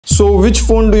So which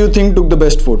phone do you think took the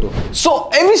best photo? So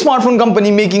every smartphone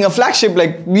company making a flagship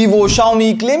like Vivo,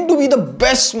 Xiaomi claim to be the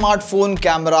best smartphone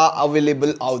camera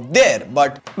available out there.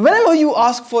 But whenever you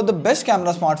ask for the best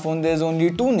camera smartphone, there's only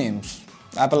two names: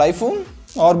 Apple iPhone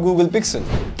or Google Pixel.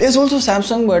 There's also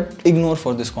Samsung, but ignore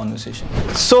for this conversation.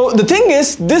 So the thing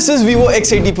is, this is Vivo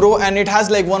X80 Pro and it has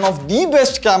like one of the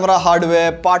best camera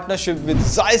hardware, partnership with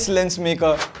Zeiss lens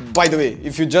maker. By the way,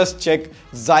 if you just check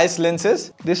Zeiss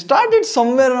lenses, they started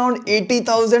somewhere around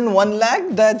 80,000, 1 lakh.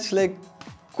 That's like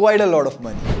quite a lot of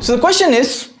money. So the question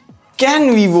is,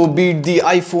 can Vivo beat the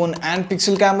iPhone and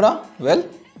Pixel camera? Well,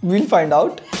 we'll find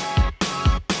out.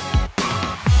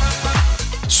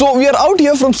 So we are out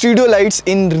here from studio lights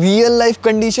in real life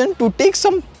condition to take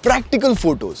some practical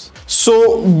photos.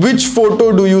 So which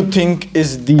photo do you think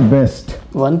is the best?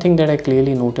 One thing that I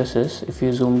clearly notice is if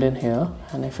you zoomed in here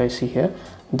and if I see here,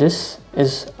 this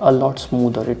is a lot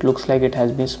smoother. It looks like it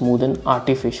has been smoothened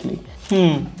artificially.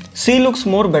 C looks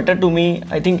more better to me.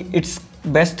 I think it's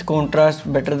best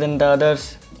contrast, better than the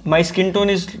others. My skin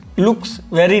tone looks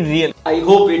very real. I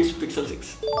hope it's Pixel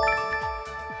 6.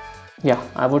 Yeah,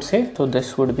 I would say so.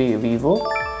 This would be Vivo,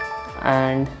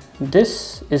 and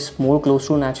this is more close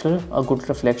to natural, a good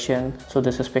reflection. So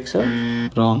this is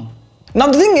Pixel. Wrong. Now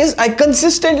the thing is, I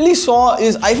consistently saw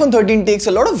is iPhone 13 takes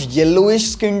a lot of yellowish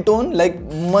skin tone. Like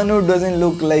Manu doesn't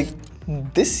look like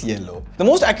this yellow. The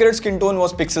most accurate skin tone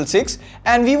was Pixel 6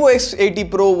 and Vivo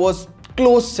X80 Pro was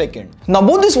close second. Now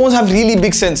both these phones have really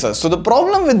big sensors. So the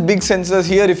problem with big sensors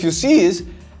here, if you see, is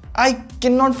I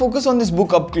cannot focus on this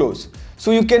book up close. So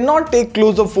you cannot take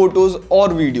close-up photos or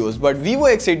videos, but Vivo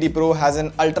X80 Pro has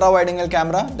an ultra-wide-angle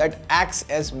camera that acts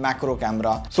as macro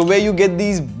camera. So where you get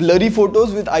these blurry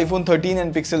photos with iPhone 13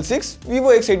 and Pixel 6, Vivo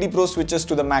X80 Pro switches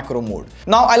to the macro mode.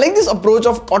 Now I like this approach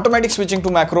of automatic switching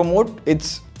to macro mode.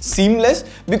 It's seamless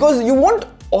because you won't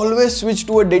always switch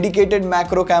to a dedicated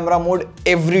macro camera mode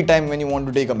every time when you want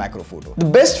to take a macro photo. The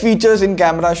best features in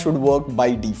camera should work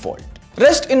by default.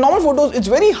 Rest, in normal photos, it's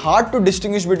very hard to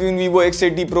distinguish between Vivo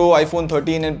X80 Pro, iPhone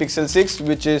 13 and Pixel 6,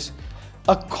 which is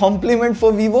a compliment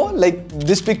for Vivo. Like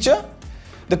this picture,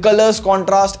 the colors,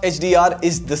 contrast, HDR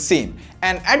is the same.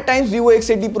 And at times, Vivo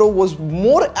X80 Pro was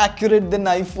more accurate than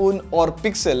iPhone or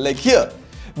Pixel. Like here,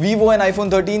 Vivo and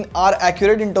iPhone 13 are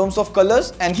accurate in terms of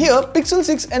colors, and here Pixel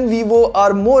 6 and Vivo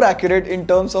are more accurate in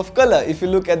terms of color if you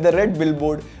look at the red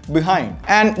billboard behind.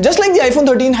 And just like the iPhone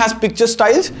 13 has picture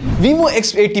styles, Vivo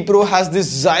X80 Pro has this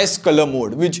Zeiss color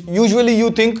mode, which usually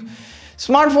you think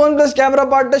smartphone plus camera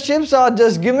partnerships are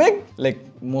just gimmick, like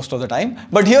most of the time.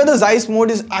 But here the Zeiss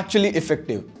mode is actually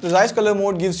effective. The Zeiss color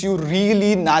mode gives you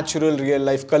really natural real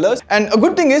life colors, and a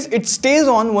good thing is it stays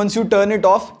on once you turn it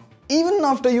off even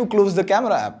after you close the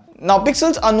camera app. Now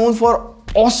pixels are known for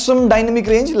awesome dynamic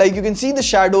range, like you can see the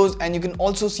shadows and you can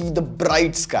also see the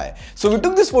bright sky. So we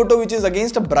took this photo which is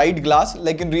against a bright glass.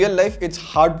 Like in real life it's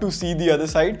hard to see the other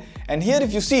side, and here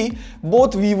if you see,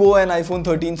 both Vivo and iPhone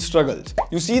 13 struggles.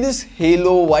 You see this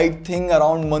halo white thing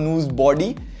around Manu's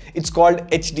body? It's called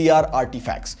HDR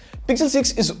artifacts. Pixel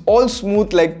 6 is all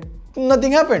smooth, like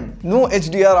nothing happened. No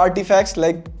HDR artifacts,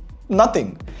 like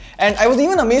nothing. And I was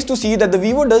even amazed to see that the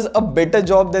Vivo does a better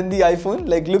job than the iPhone.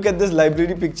 Like look at this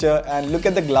library picture and look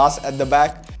at the glass at the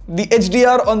back. The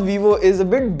HDR on Vivo is a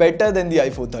bit better than the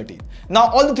iPhone 13. Now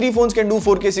all the three phones can do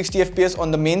 4K 60 FPS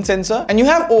on the main sensor, and you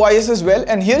have OIS as well,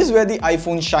 and here is where the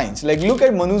iPhone shines. Like look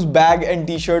at Manu's bag and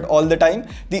t-shirt all the time.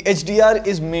 The HDR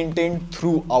is maintained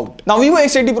throughout. Now Vivo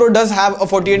X80 Pro does have a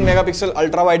 48 megapixel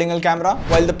ultra wide angle camera,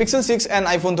 while the Pixel 6 and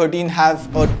iPhone 13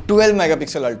 have a 12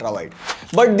 megapixel ultra wide.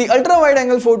 But the ultra wide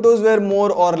angle photos were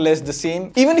more or less the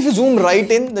same. Even if you zoom right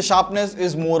in, the sharpness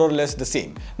is more or less the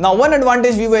same. Now one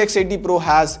advantage Vivo X80 Pro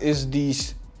has is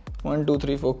these 1, 2,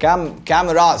 3, 4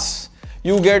 cameras.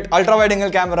 You get ultra wide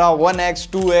angle camera 1x,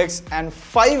 2x and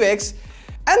 5x,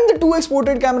 and the 2x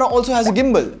portrait camera also has a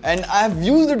gimbal, and I have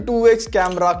used the 2x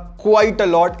camera quite a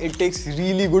lot. It takes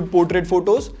really good portrait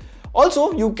photos.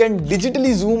 Also you can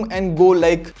digitally zoom and go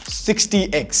like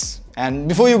 60x. And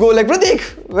before you go like,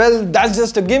 Pratik, well, that's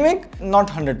just a gimmick, not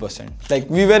 100%. Like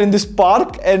we were in this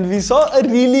park and we saw a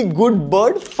really good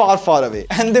bird far, far away,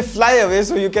 and they fly away,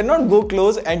 so you cannot go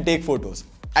close and take photos.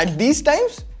 At these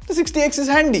times, the 60x is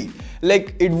handy.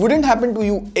 Like it wouldn't happen to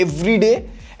you every day,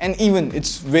 and even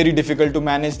it's very difficult to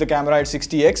manage the camera at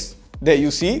 60x. There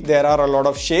you see, there are a lot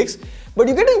of shakes, but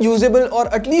you get a usable or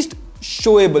at least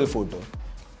showable photo.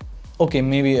 Okay,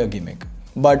 maybe a gimmick.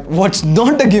 But what's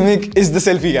not a gimmick is the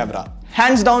selfie camera.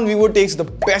 Hands down, Vivo takes the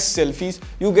best selfies.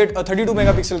 You get a 32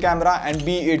 megapixel camera, and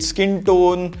be it skin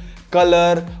tone,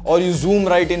 color, or you zoom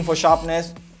right in for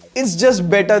sharpness, it's just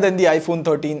better than the iPhone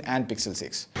 13 and Pixel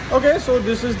 6. Okay, so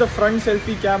this is the front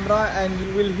selfie camera and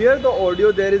you will hear the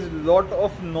audio. There is a lot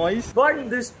of noise, but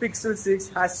this Pixel 6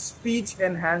 has speech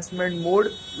enhancement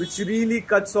mode, which really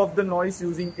cuts off the noise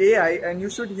using AI, and you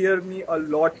should hear me a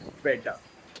lot better.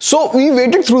 So we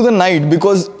waited through the night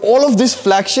because all of this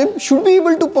flagship should be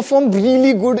able to perform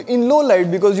really good in low light,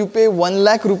 because you pay 1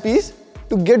 lakh rupees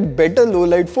to get better low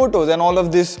light photos, and all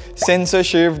of this sensor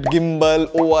shift,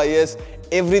 gimbal, OIS,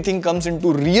 everything comes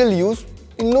into real use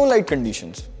in low light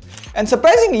conditions. And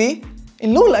surprisingly,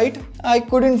 in low light, I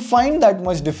couldn't find that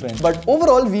much difference. But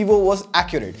overall, Vivo was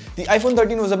accurate. The iPhone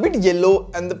 13 was a bit yellow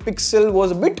and the Pixel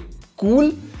was a bit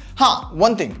cool.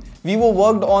 One thing Vivo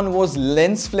worked on was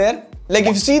lens flare. Like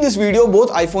if you see this video, both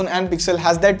iPhone and Pixel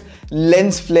has that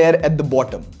lens flare at the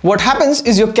bottom. What happens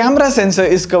is your camera sensor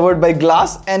is covered by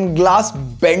glass, and glass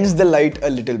bends the light a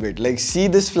little bit. Like see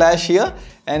this flash here,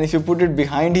 and if you put it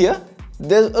behind here,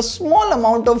 there's a small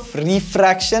amount of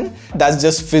refraction. That's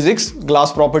just physics,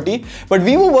 glass property. But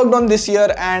Vivo worked on this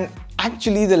here, and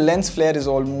actually the lens flare is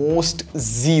almost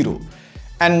zero.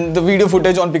 And the video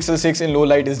footage on Pixel 6 in low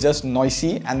light is just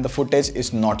noisy and the footage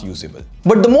is not usable.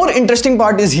 But the more interesting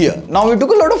part is here. Now we took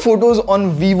a lot of photos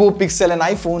on Vivo, Pixel and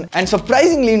iPhone, and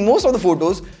surprisingly in most of the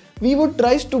photos, Vivo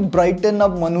tries to brighten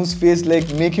up Manu's face,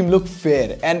 like make him look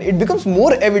fair, and it becomes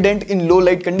more evident in low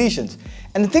light conditions.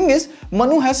 And the thing is,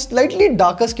 Manu has slightly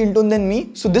darker skin tone than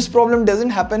me, so this problem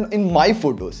doesn't happen in my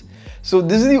photos. So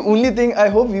this is the only thing I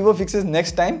hope Vivo fixes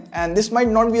next time, and this might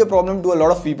not be a problem to a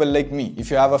lot of people like me if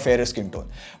you have a fairer skin tone.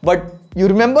 But you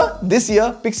remember this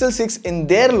year Pixel 6 in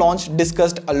their launch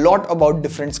discussed a lot about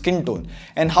different skin tone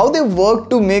and how they work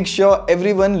to make sure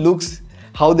everyone looks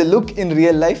how they look in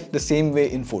real life the same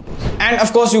way in photos. And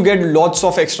of course you get lots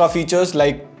of extra features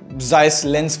like Zeiss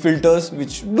lens filters,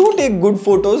 which do take good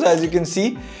photos as you can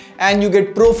see, and you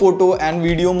get pro photo and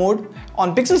video mode.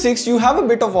 On Pixel 6 you have a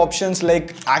bit of options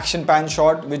like action pan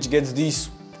shot, which gets these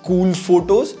cool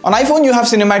photos. On iPhone you have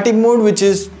cinematic mode, which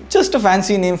is just a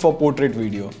fancy name for portrait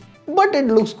video, but it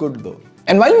looks good though.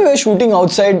 And while we were shooting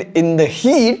outside in the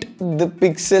heat, the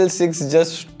Pixel 6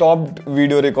 just stopped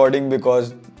video recording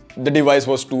because the device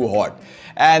was too hot.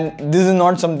 And this is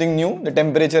not something new. The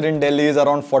temperature in Delhi is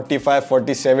around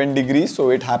 45-47 degrees, so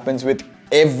it happens with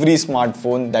every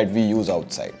smartphone that we use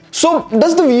outside. So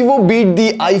does the Vivo beat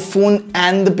the iPhone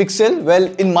and the Pixel? Well,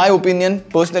 in my opinion,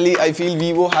 personally, I feel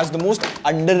Vivo has the most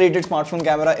underrated smartphone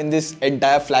camera in this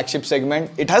entire flagship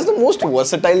segment. It has the most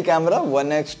versatile camera,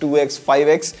 1x, 2x,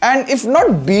 5x. And if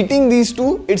not beating these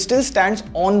two, it still stands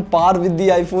on par with the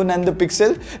iPhone and the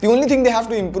Pixel. The only thing they have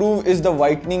to improve is the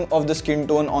whitening of the skin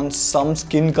tone on some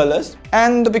skin colors.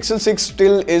 And the Pixel 6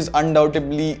 still is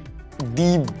undoubtedly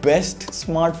the best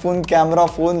smartphone camera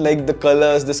phone. Like the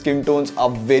colors, the skin tones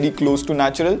are very close to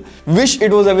natural. Wish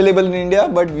it was available in India,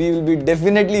 but we will be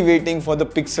definitely waiting for the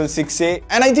Pixel 6a.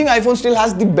 And I think iPhone still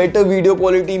has the better video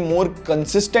quality, more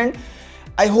consistent.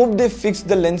 I hope they fix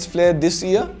the lens flare this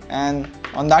year. And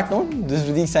on that note, this is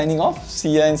Ritik signing off.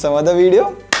 See ya in some other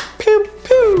video.